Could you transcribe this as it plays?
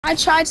I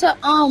tried to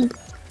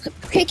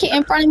kick it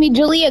in front of me.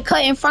 Julia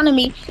cut in front of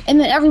me, and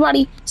then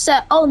everybody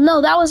said, "Oh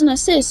no, that was an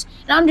assist."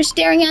 And I'm just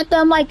staring at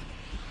them like,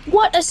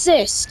 "What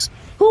assist?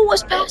 Who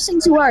was passing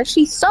to her?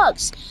 She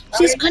sucks.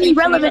 She's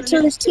irrelevant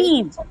to this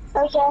team."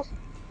 Okay.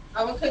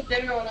 I'm gonna cook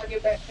dinner when I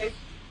get back. Okay. Okay.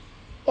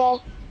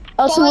 Oh,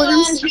 Can so we we're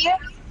land gonna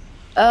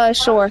here?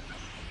 sure.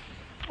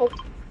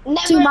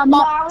 Never. To my No,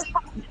 mom. I was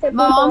talking to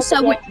My mom said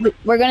people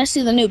we're gonna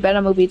see the new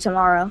Venom movie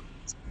tomorrow.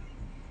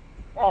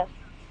 again.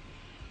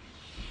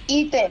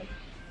 Ethan.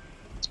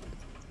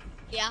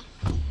 Yeah.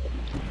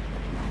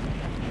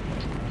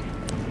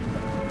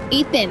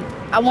 Ethan,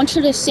 I want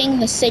you to sing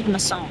the Sigma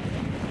song.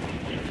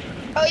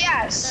 Oh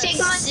yeah,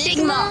 Sigma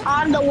Sigma?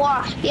 on the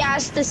wall. Yeah,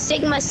 it's the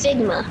Sigma.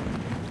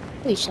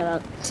 Please shut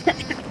up.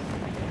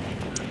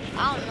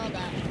 I don't know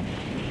that.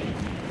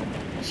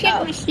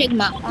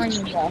 Sigma on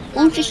the wall.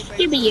 Not Who's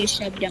really, the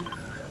shutdown?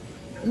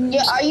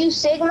 Yeah, are you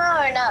Sigma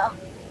or no?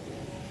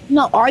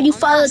 No, are you I'm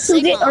not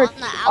Sigma, Fala or I'm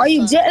the are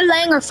you Alpha.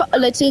 Jetlang or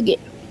Fala Tuget?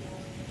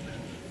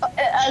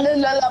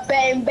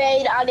 Bang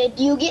bang on it.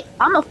 You get.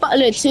 I'm a Fala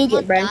Tuget,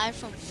 I'll bro. die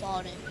from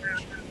fall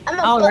damage. I'm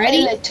a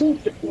Already? man.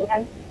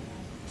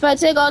 Fala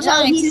Tuget all the No,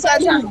 time. he Tuget all said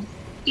the time.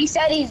 he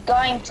said he's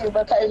going to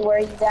because where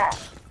he's at.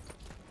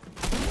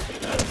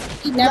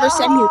 He never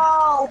said he.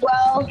 Oh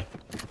well,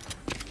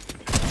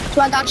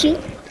 So I got you,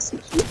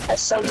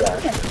 that's so good.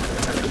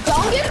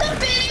 Don't get the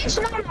finish,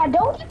 Mama.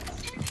 Don't get the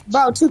finish.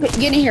 bro. Tuget,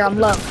 get in here. I'm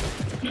low.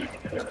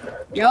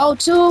 Yo,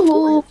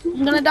 Tuhu,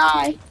 I'm gonna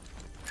die.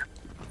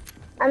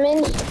 I'm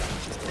in.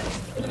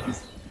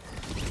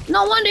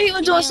 No wonder he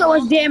was doing so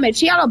much damage.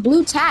 He had a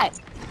blue tag.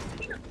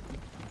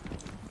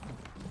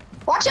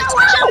 Watch out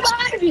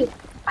behind you.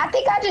 I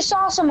think I just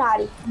saw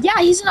somebody. Yeah,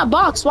 he's in a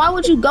box. Why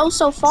would you go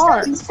so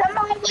far?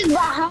 Somebody was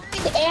behind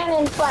and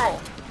in front.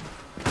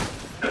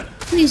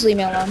 Please leave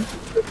me alone.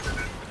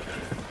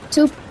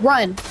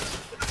 Run.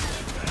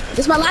 This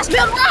is my last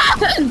build.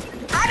 Run!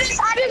 I just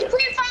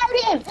pre-fired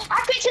him. I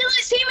could kill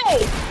his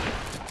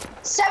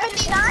teammate.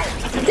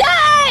 79.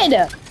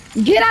 Dead!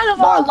 Get out of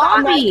our Bro,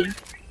 I'm lobby.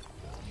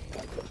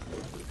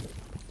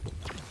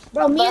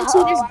 Bro, me and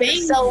Two just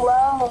banged. So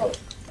low.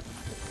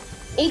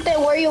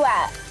 Ethan, where you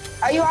at?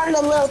 Are you on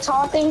the little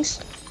tall things?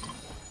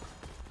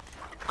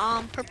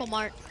 Purple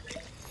mark.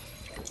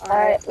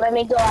 Alright, let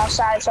me go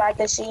outside so I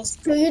can see.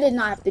 So you did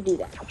not have to do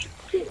that.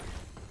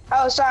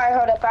 Oh, sorry,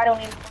 hold up. I don't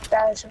even want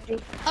that SMG.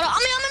 Hold on,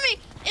 on me.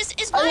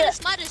 It's Oh, yeah.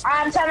 Midas.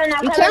 I'm coming.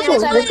 Be careful,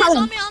 I'm we're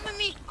coming.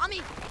 coming. On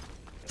me.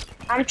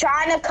 I'm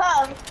trying to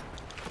come.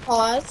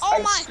 Pause. Oh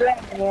I'm my.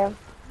 sweating, man.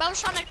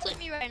 Bro's trying to clip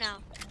me right now.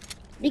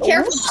 Be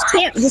careful. Just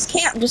camp. Just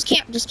camp.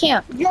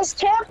 Just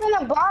camp in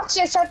a box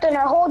or something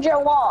or hold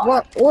your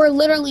wall. We're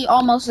literally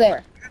almost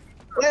there.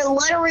 We're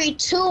literally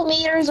 2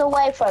 meters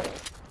away from it.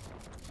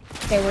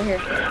 Okay, we're here.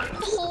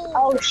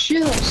 Oh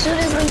shoot! As soon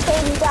as we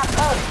came, we got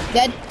up.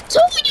 Dead. Two,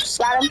 you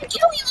got him.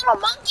 Kill you,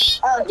 little monkey.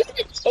 Oh,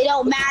 it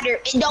don't matter.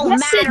 It don't Yes,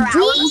 matter. it At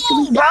least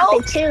we do, got bro.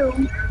 the kill.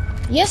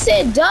 Yes,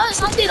 it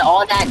does. I did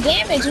all that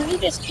damage and you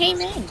just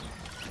came in.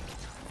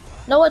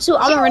 Know what, too?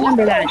 I'm gonna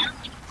remember that.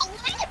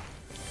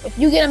 If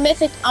you get a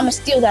mythic, I'm gonna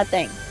steal that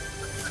thing.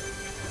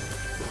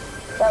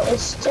 So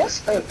it's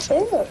just for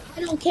kill.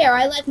 I don't care.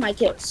 I like my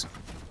kills.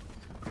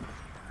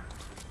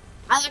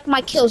 I like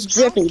my kills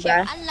drippy,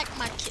 bruh. I like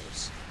my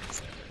kills.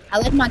 I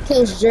like my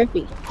kills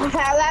drippy.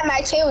 I let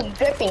my tail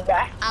dripping,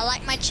 bruh. I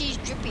like my cheese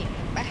drippy.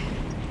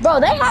 Bro,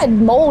 they had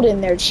mold in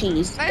their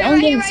cheese. Don't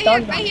get me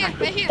started on right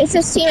that. here. It's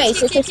his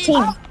teammates. It's his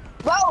team.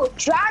 Bro,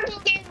 Dragon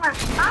Gamer,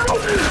 how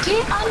did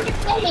you get under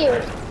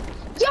there?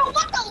 Yo,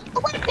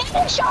 what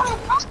the shot a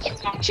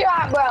rocket launcher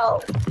at, bro?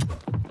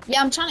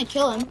 Yeah, I'm trying to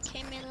kill him.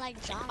 Came in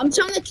like John. I'm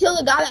trying to kill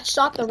the guy that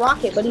shot the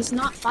rocket, but he's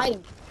not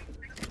fighting.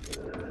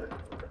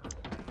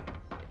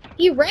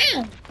 He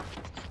ran.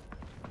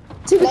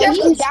 To be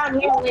careful. He's down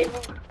here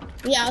with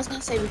me. Yeah, I was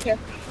gonna say be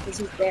careful because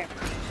he's there.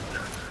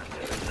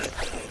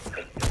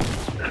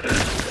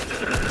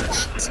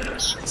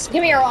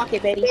 Give me a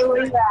rocket, baby. Hey,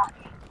 where you at?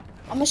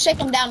 I'm gonna shake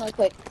him down real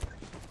quick.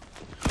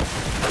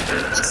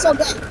 That's so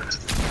good.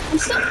 I'm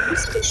so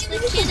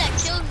The kid that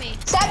killed me.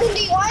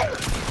 71?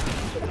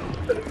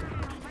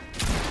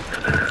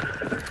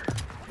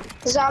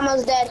 He's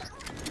almost dead.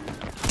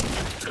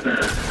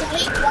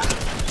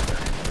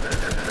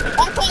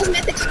 I call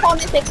mythics,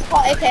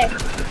 call AK.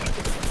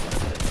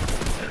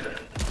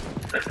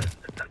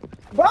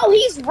 Bro,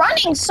 he's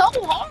running so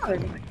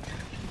hard.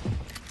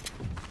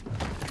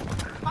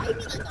 Fight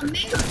me like a man.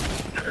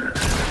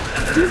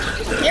 You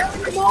have hair on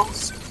your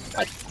balls?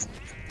 Like,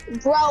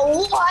 Bro,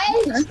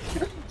 what?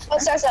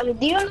 Let's start something.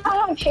 Do you know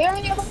how I'm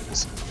carrying your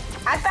balls?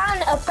 I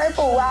found a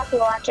purple rocket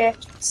launcher.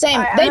 same.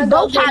 Alright, They I'm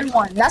both gonna go had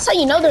one. That's how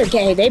you know they're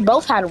gay. They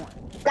both had one.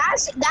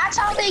 That's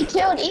how they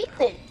killed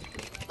Ethan.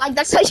 Like,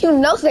 that's how you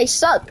know they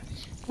suck.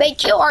 They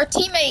kill our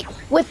teammate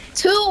with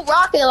 2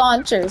 rocket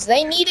launchers.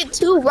 They needed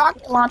 2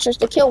 rocket launchers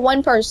to kill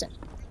one person.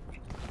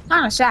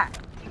 Kinda sad.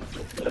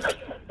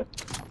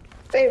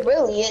 It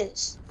really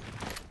is.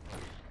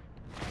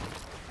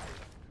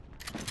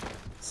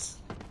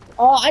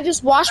 Oh, I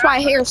just washed my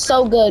hair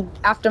so good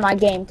after my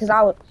game because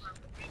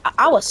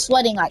I was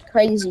sweating like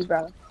crazy,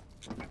 bro.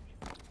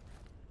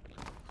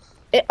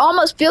 It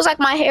almost feels like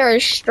my hair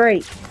is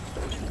straight.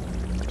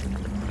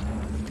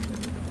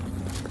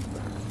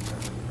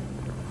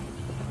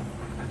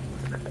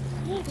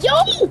 Yo!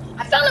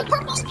 I found a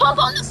purple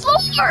pump on the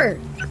floor!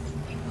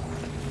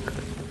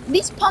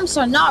 These pumps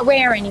are not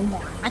rare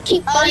anymore. I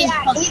keep finding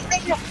pumps.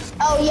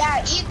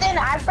 Ethan,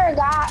 I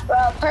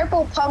forgot.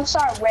 Purple pumps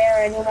aren't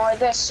rare anymore.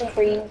 They're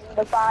super easy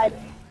to find.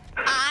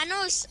 I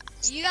know.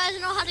 You guys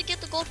know how to get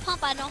the gold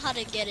pump. I know how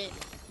to get it.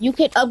 You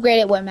can upgrade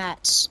it with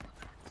mats.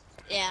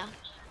 Yeah.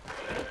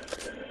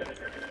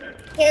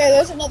 Here,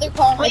 there's another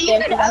car right But there.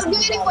 you can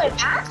upgrade it with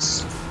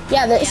max?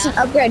 Yeah, it's an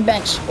Yeah. upgrade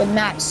bench with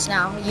mats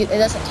now. It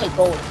doesn't take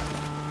gold.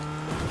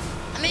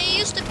 I mean, it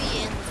used to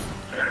be in.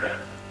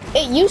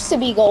 It used to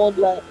be gold,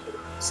 but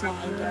it's not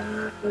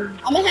anymore.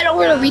 I'm gonna head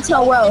over to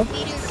Retail Row.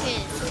 Meat eater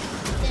kid.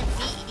 Then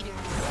meat eater.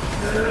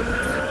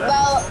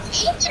 Bro,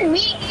 Ethan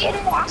Meat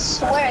Eater, I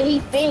swear, he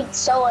thinks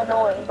so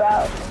annoying,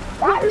 bro.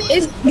 That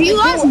man Do you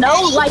guys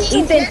know, like,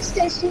 anything Ethan? just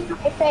to see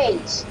my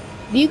face.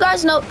 Do you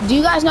guys know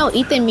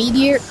Ethan Meat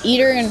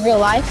Eater in real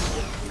life?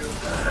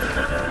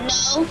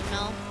 No.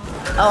 No.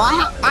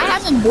 Oh, I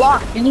have him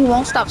blocked and he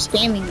won't stop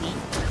spamming me.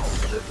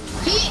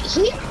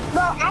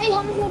 Bro, I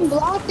have him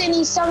blocked and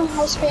he's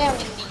somehow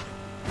spamming me.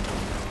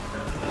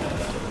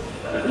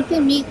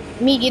 Ethan Meat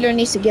Eater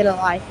needs to get a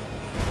life.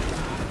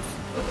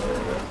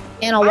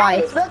 And a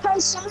wife.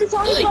 Because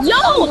sometimes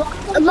Yo!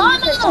 A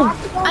llama!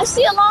 I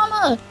see a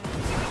llama!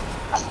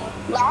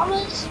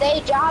 llamas,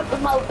 they drop the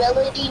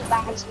mobility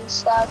bags and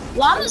stuff.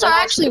 Llamas are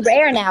actually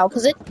rare now,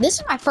 because this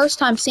is my first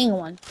time seeing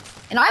one.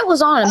 And I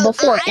was on it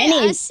before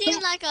I seen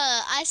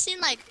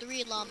like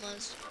 3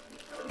 llamas.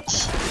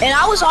 and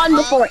I was on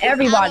before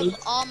everybody. Out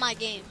of all my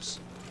games.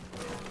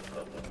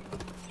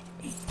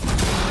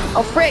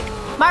 Oh frick!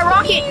 My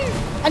rocket!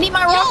 I need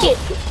my rocket!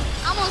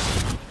 Almost.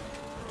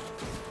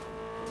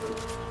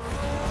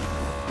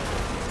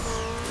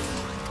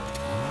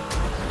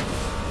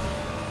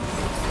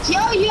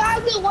 Yo, you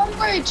have the one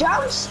where it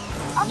jumps?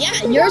 Yeah,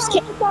 yours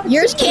can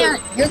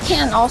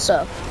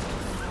also.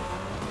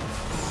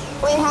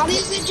 Wait, how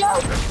does it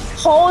jump?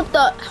 Hold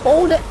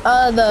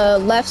the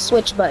left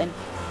switch button.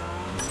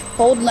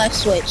 Hold left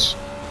switch.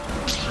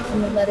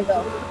 And then let it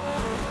go.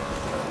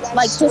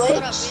 Like to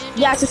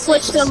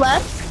switch to the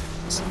left.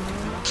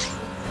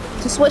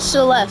 To switch to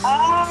the left.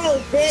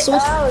 Oh, this.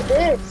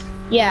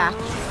 Yeah,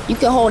 you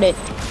can hold it.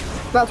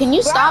 Bro, can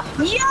you stop?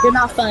 Yeah. You're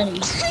not funny.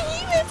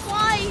 I even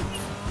fly.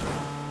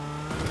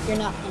 You're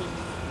not funny.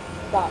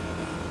 Stop.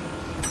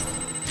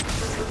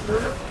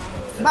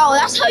 Bro,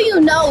 that's how you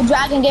know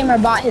Dragon Gamer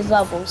bought his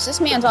levels.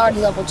 This man's already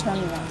level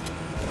 21. No,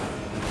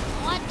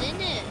 I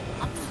didn't.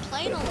 I've been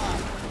playing a lot.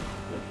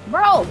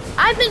 Bro,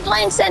 I've been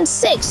playing since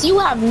 6. You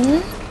have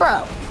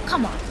bro,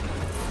 come on.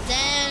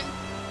 Then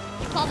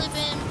you've probably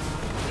been.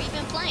 Where you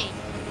been playing?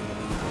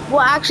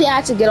 Well, actually, I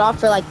had to get off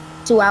for like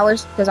 2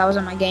 hours because I was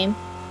in my game.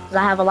 Because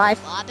I have a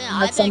life. Well, Like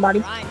I've somebody.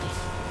 been grinding.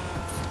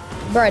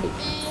 Brody,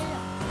 Yeah.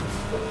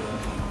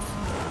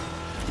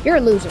 you're a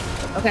loser.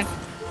 Okay.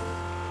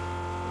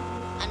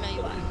 I know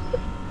you are.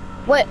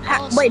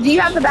 Wait, do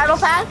you have the battle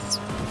pass?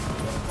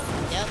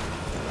 Yep.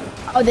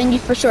 Oh, then you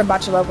for sure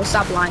bought your level.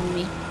 Stop lying to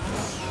me.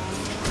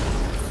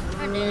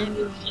 I didn't.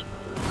 You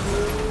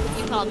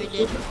probably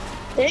did.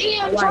 Dang,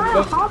 I'm trying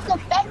to hop the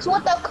fence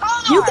with the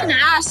car. You can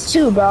ask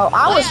too, bro.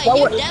 I was Yeah, you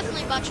lower.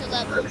 definitely bought your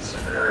levels.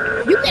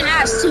 You can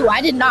ask too.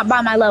 I did not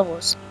buy my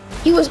levels.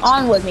 He was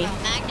on with me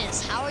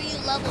Magnus, how are you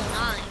level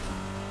 9?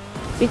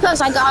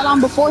 because I got on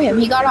before him.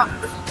 He got on.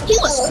 He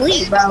was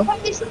asleep, bro.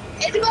 It's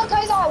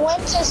because I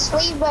went to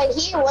sleep, but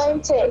he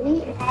wanted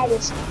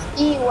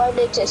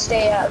to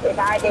stay up, and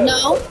I didn't.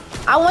 No,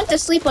 I went to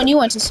sleep when you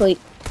went to sleep.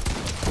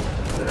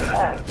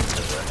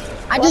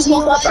 I just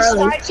woke up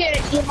early. Let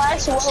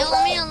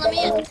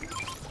me in.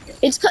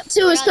 It's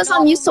because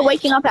I'm used to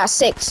waking up at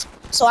 6,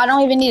 so I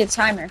don't even need a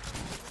timer.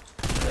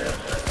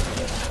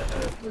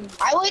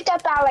 I wake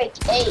up at like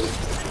 8.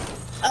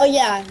 Oh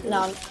yeah,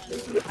 no,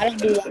 I don't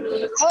do that.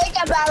 I wake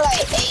up at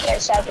like 8 or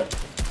 7.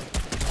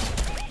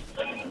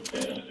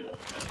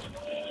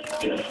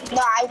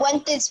 No, I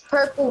want this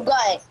purple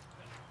gun.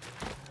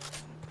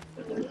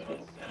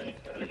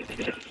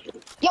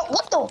 Yo,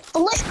 what the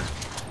flip?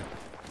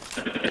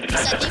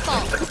 It's at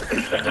default.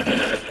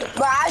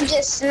 Bro, I'm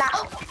just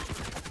not.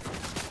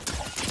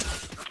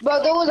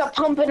 Bro, there was a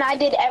pump and I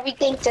did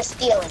everything to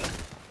steal it.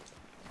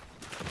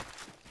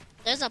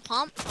 There's a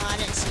pump? Oh, I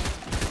didn't see it.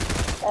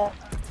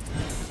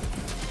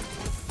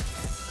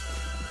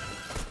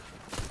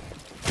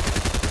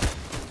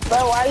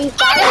 Bro, why are you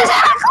fighting?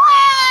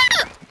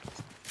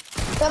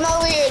 Come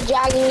over here,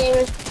 Dragon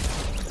Gamer.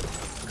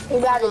 We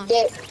about to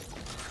dip.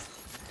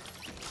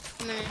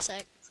 Come in a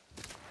sec.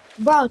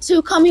 Bro,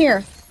 come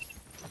here.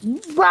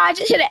 Bro, I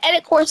just hit an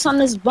edit course on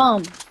this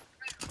bum.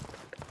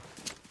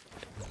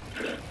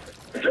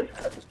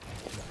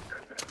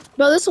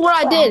 Bro, this is what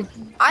I did.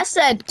 I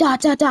said da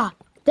da da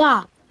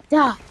da da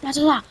da da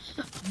da.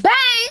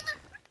 Bang!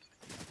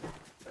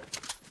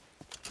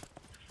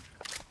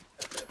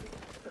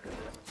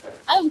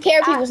 I have wouldn't care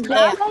if he was Now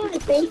mad. that I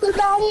think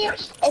about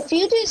it, if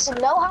you just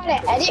know how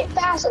to edit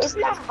fast, it's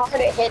not hard to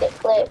hit a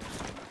clip.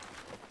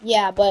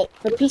 Yeah, but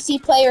for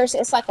PC players,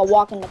 it's like a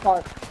walk in the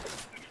park.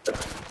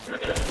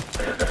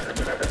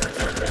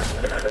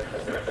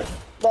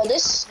 Bro,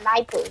 this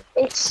sniper,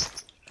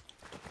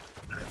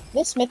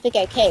 This mythic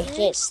AK It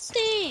exists.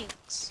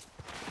 stinks.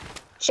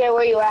 Shay,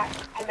 where you at?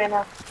 I'm in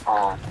a,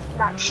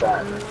 not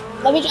sure.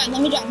 Let me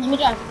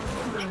drive.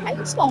 I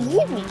just gonna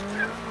leave me.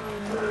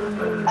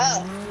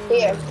 Oh,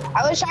 here.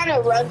 I was trying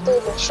to run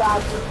through the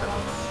shop.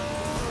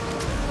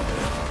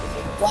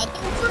 What the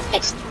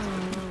fuck?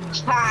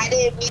 I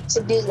didn't mean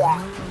to do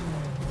that.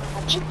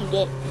 I think you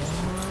did.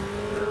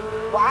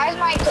 Why was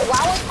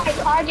my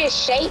car just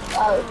shake?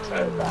 Oh,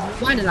 okay, bro.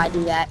 Why did I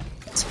do that?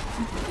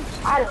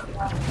 I don't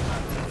know.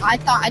 I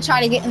thought I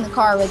tried to get in the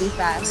car really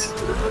fast.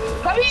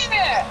 Come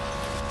here!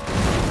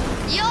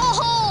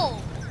 Yo!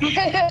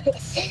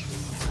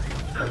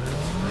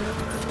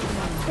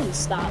 Please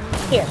stop.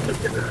 Here.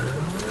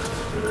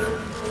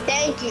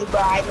 Thank you, bro.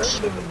 I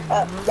needed it.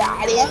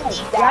 I didn't need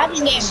that.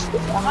 Driving game.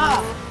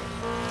 Stop.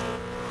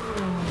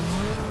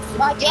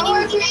 Why Yo, can't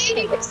we're you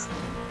creating this.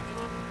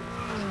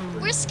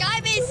 We're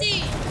sky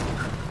basing.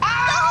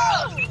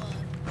 Ow!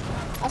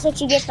 That's what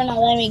you get for not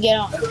letting me get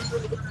on.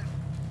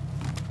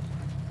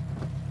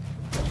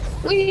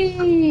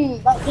 Whee!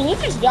 But can you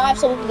just drive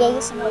so we can go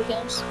get some more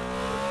kills?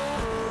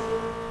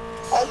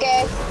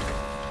 Okay.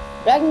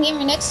 Dragon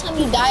Gamer, next time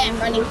you die, I'm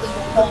running through the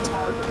whole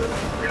entire.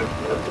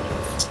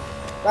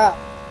 Bro.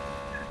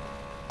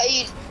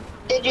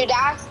 Did you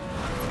die?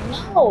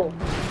 No.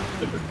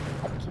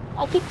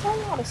 I keep telling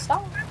you how to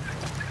stop.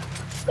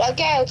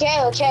 Okay.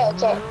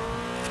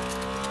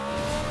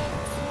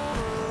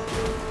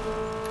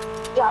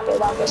 Drop it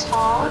like it's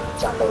hot.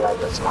 Drop it like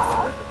it's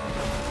hot.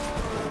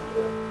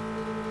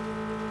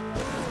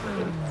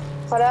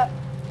 Hold up.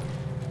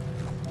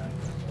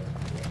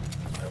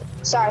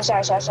 Sorry.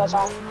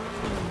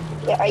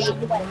 Yeah, are you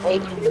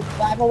wait?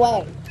 Drive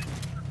away.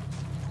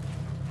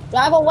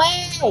 Drive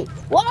away!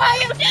 What are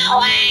you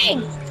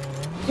doing?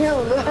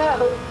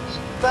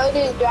 Bro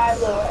didn't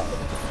drive away.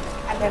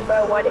 I mean,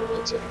 bro wanted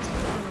me to.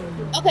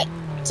 Okay.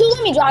 So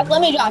let me drive.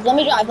 Let me drive.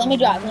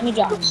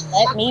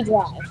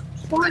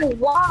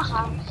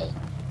 Why?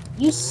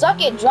 You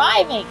suck at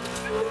driving.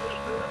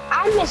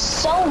 I'm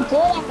so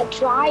good at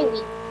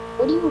driving.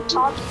 What are you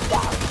talking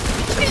about?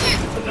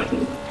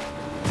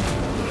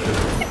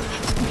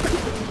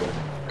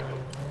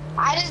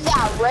 I just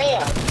got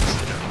rammed.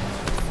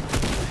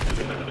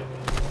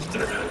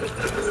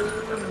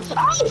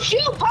 Oh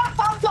shoot! Pop!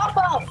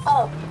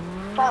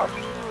 Oh.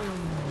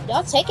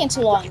 Y'all taking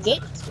too long. Get.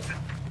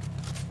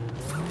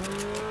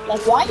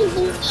 Like, why are you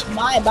losing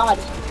my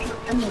body?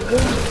 I mean,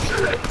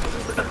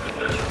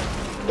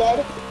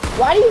 Dead.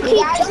 why do you keep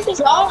guys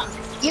jumping off?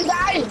 You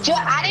guys,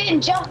 I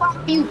didn't jump off.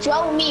 You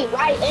drove me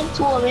right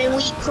into him and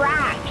we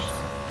crashed.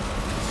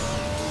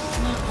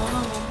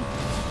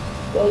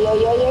 Yo.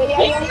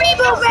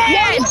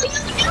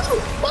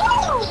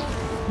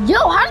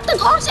 Yo, how did the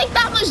car take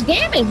that much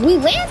damage? We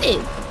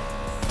landed.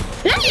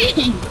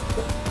 Dang.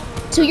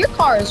 So your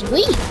car is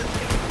weak.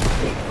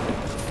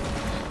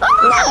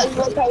 Ah!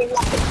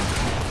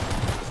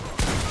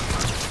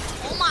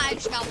 Oh my, I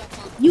just got one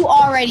pump. You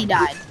already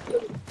died.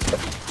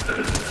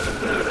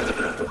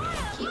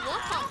 He will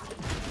pump.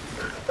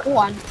 Go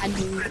on, I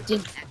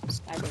didn't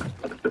ask. I did.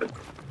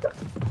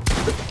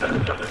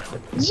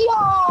 Yo!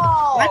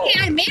 Why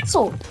can't I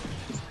mantle?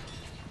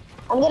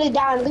 I'm gonna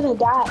die. I'm gonna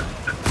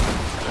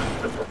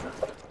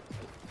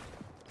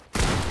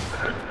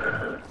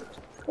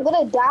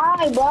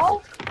die,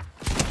 bro.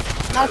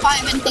 Not if I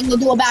have anything to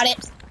do about it.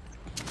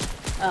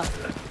 Oh,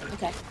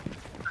 okay.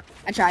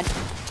 I tried.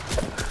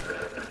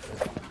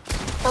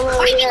 Come over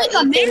Why here, you like a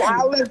Ethan. man?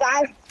 I'll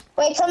revive.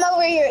 Wait, come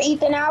over here,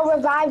 Ethan. I'll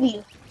revive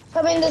you.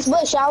 Come in this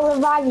bush. I'll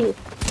revive you.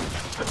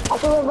 I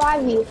can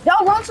revive you.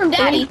 Y'all run from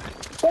daddy.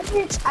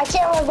 I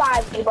can't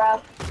revive you, bro.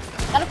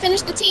 Gotta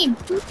finish the team.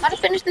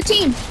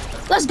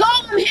 Let's go,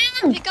 I'm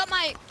him. Pick up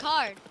my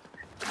card.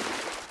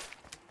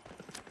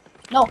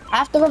 No, I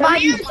have to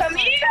revive you. Come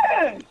here.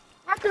 I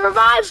have to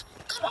revive.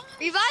 Come on.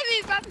 Revive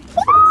me.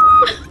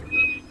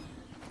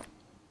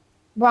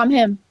 Bro, I'm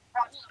him.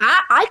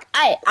 I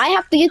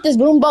have to get this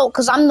boom boat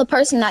because I'm the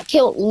person that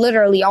killed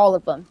literally all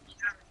of them.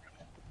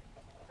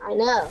 I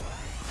know.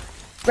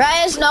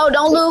 Rez, no,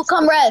 don't loot.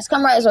 Come res,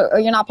 or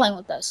you're not playing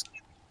with us.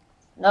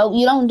 No,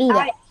 you don't do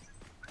that.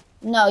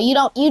 No, you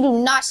don't. You do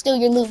not steal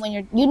your loot when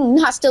you do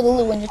not steal the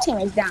loot when your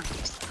teammate's down.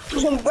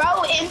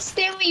 Bro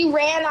instantly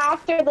ran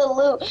after the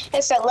loot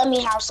and said, "Let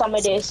me have some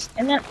of this."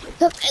 And then,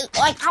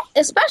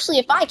 especially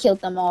if I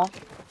killed them all.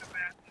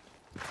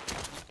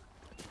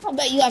 I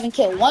bet you haven't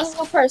killed one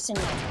more person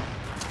yet.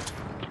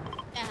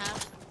 Yeah.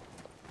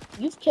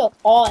 You've killed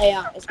all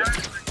AIs.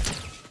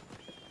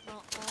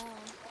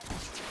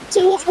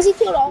 Two, has he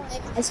killed all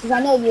AIs? Because I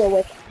know you were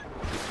with him.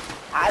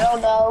 I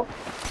don't know.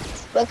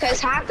 Because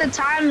half the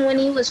time when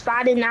he was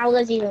fighting, I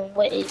wasn't even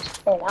with his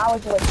friend. I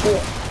was with you.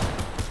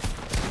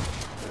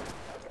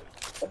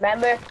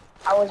 Remember?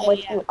 I was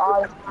with you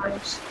all the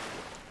times.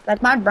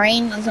 Like my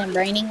brain isn't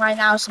braining right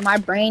now, so my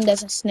brain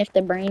doesn't sniff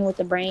the brain with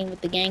the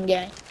gang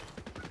gang.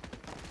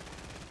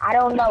 I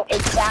don't know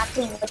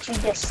exactly what you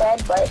just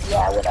said, but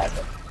yeah,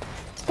 whatever.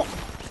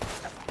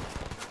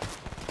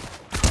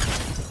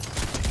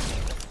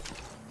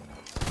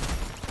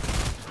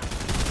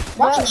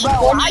 Bro,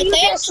 why are you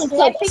just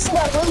sniffing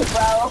the loot,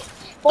 bro?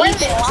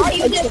 Ethan, why are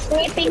you just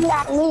sniffing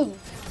that loot?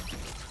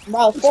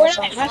 Bro,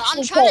 Fortnite I'm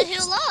actually trying to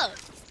cooks. heal up.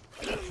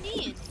 What do you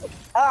need?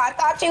 Oh, I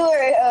thought you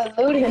were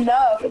looting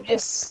up.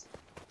 Just,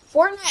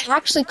 Fortnite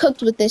actually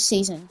cooked with this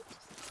season.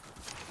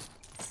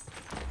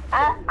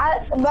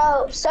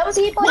 bro, some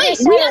people Wait,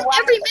 just said we it have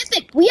every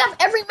mythic. We have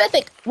every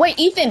mythic. Wait,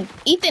 Ethan,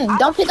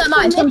 don't pick up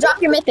mine. Come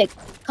drop your mythic.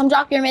 Come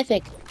drop your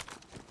mythic.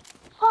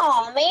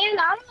 Oh man,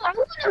 I don't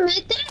want to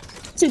admit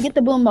that. To get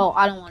the boom bow,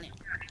 I don't want it.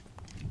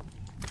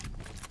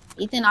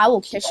 Ethan, I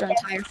will kiss your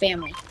entire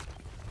family.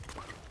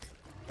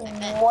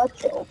 What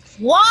the?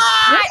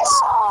 What?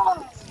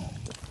 Oh!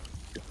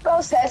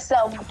 Bro said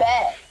something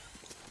bad.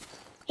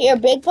 Here,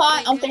 big pot.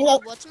 Wait, I'm gonna go.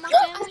 what's in my I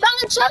family?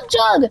 found a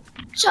chug.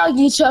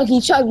 Chuggy, wuggy.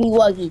 Chuggy, wuggy,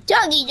 wuggy.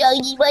 Chuggy,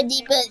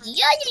 wuggy,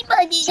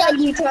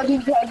 Chuggy,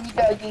 chuggy,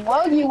 chuggy,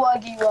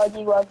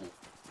 chuggy, wuggy.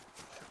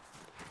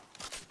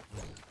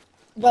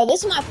 Bro,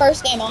 this is my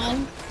first game on.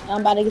 And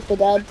I'm about to get the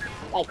dub.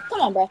 Like,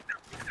 come on, bro.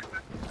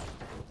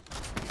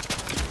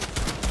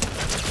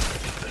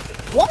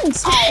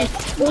 110.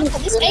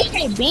 This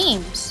AK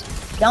beams.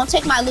 Don't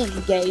take my loot,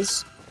 you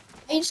guys.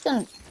 Are you just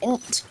gonna...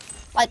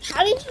 Like,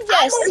 how did you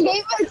I just... didn't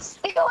even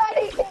steal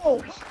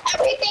anything.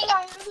 Everything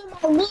I have in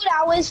my loot,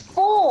 I was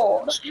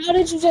full. But how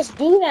did you just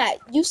do that?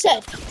 You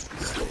said...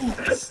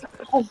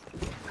 Oh,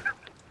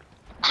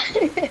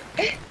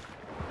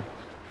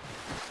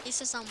 He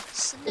said some.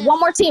 one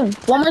more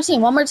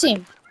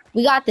team.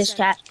 We got this,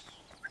 chat.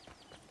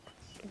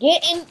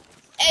 Get in...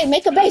 Hey,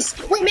 make a base.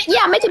 Wait, make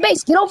a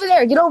base. Get over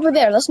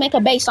there. Let's make a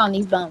base on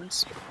these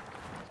bones.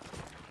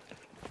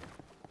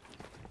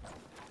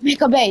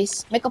 Make a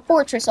base. Make a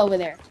fortress over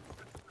there.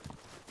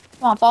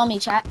 Come on, follow me,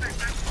 chat.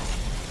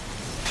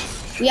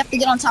 We have to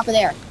get on top of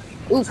there.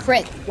 Ooh,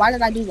 frick. Why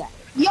did I do that?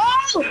 Yo,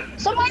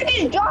 somebody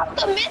just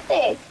dropped the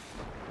mythic.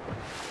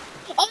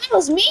 Oh, that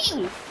was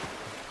me.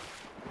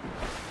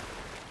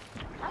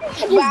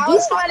 I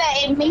was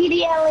gonna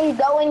immediately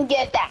go and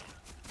get that.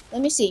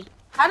 Let me see.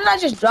 How did I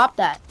just drop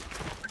that?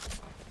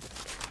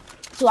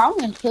 So I'm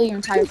gonna kill your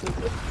entire food.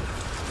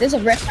 There's a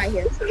rift right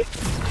here.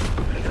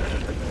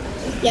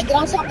 Yeah, get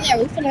on top of there.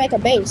 We're gonna make a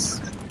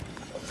base.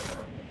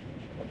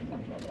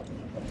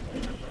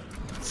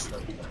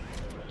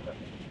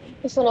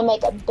 Just gonna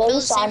make a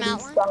base on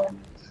these stones.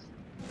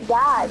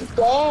 God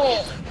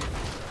dang. Wait,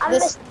 how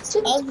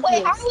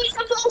are we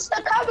supposed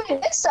to cover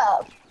this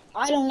up?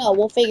 I don't know.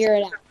 We'll figure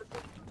it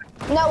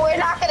out. No, we're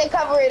not gonna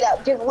cover it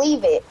up. Just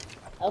leave it.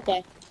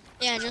 Okay.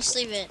 Yeah, just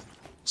leave it.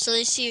 So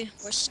they see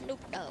we're Snoop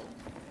Dogg.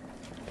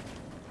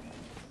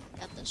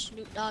 Got the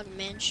Snoop Dogg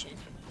mansion.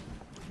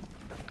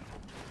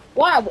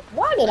 Why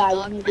did I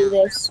want to do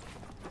this?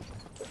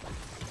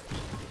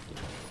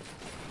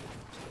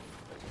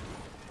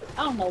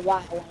 I don't know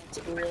why I wanted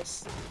to do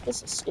this.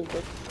 This is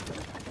stupid.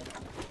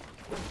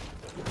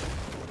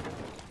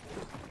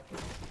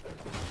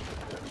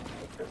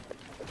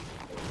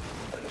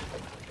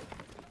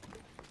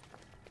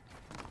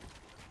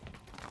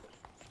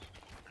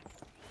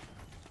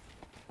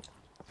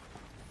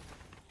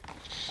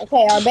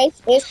 Okay, our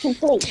base is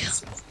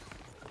complete.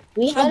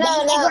 We have the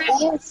high ground.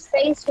 We have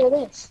space for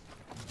this.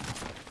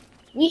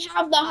 We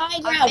have the high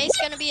Our ground. base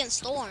gonna be in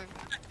storm.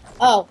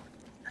 Oh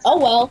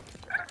well.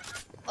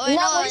 Oh wait,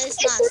 no,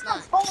 it's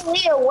not.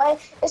 Fully away.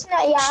 It's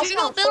not. Yeah. Should we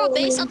go build a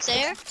base up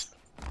there?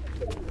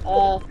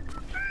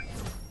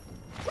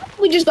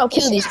 We just go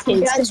kill these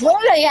kids. Cause where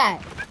are they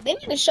at? They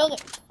need to show them.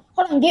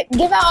 Hold on,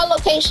 give out our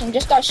location.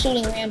 Just start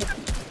shooting randomly.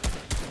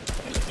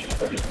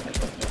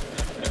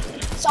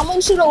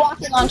 Someone shoot a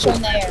rocket launcher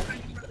in the air.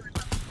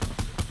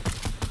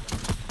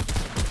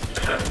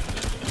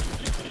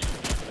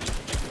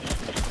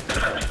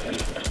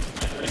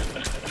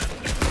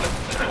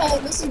 Okay,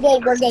 this is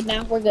good. We're good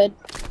now. We're good.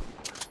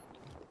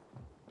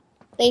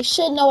 They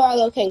should know our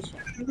location.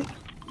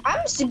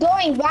 I'm just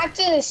going back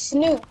to the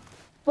Snoop.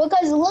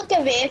 Because look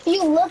at it. If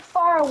you look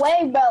far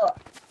away, bro,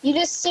 you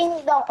just see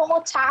the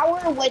whole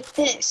tower with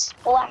this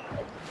flag.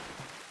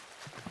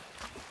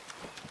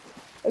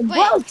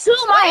 Bro, too,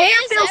 my hair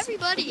Where is feels...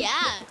 everybody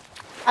at?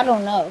 I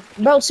don't know.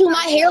 Bro, too,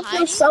 my hair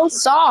feels so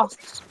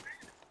soft.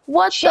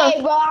 What Shay,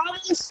 the... bro, I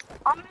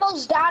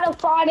almost died of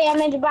fall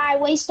damage by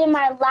wasting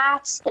my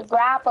last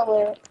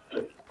grappler.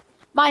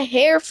 My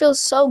hair feels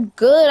so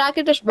good. I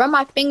could just run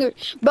my finger.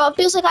 Bro, it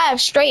feels like I have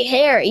straight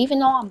hair, even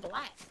though I'm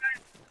black.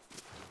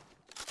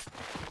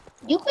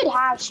 You could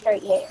have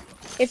straight hair.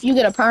 If you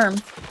get a perm.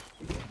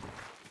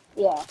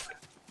 Yeah.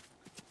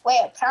 Wait,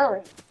 a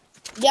perm.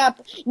 Yeah.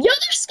 Yo,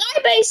 they're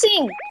sky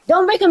basing.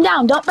 Don't break them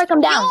down. Don't break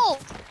them down. No!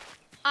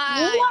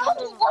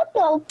 What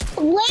the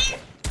flip?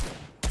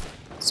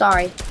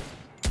 Sorry.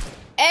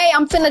 Hey,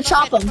 I'm finna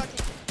chop them.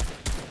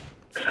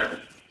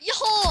 Yo,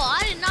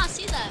 I did not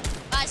see that.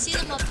 I see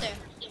them up there.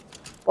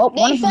 Well,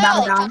 one of them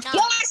fell. down. Yo,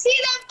 I see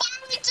them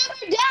falling to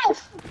their death.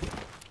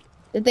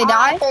 Did they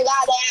die? I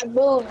forgot they have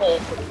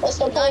movement. What's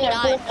the point of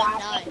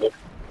movement?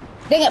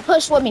 They get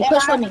pushed with me.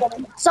 Push with me.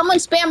 Someone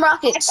spam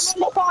rockets.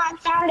 I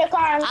found the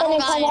car. I'm gonna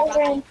come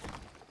over and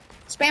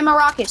spam a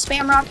rocket.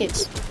 Spam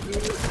rockets.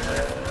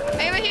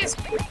 Hey, right here.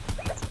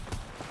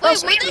 Oh,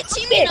 Wait, were they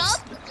teaming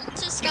up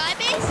to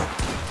Skybase?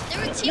 They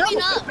were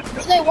teaming up.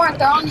 No, they weren't.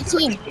 They're on the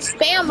team.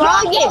 Spam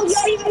rockets.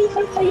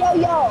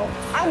 Yo.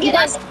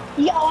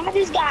 I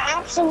just got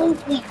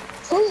absolutely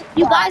pooped.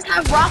 You guys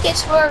have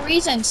rockets for a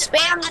reason.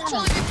 Spam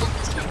them.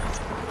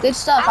 Good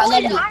stuff. I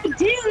love you.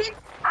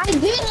 I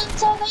did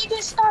until they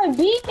just start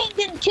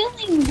beaming and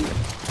killing me.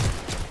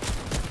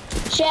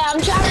 Shit,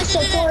 I'm trying to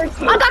support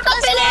you. I got the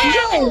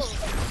finish!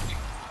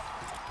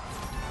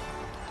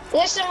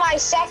 This is my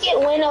second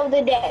win of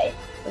the day.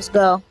 Let's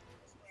go.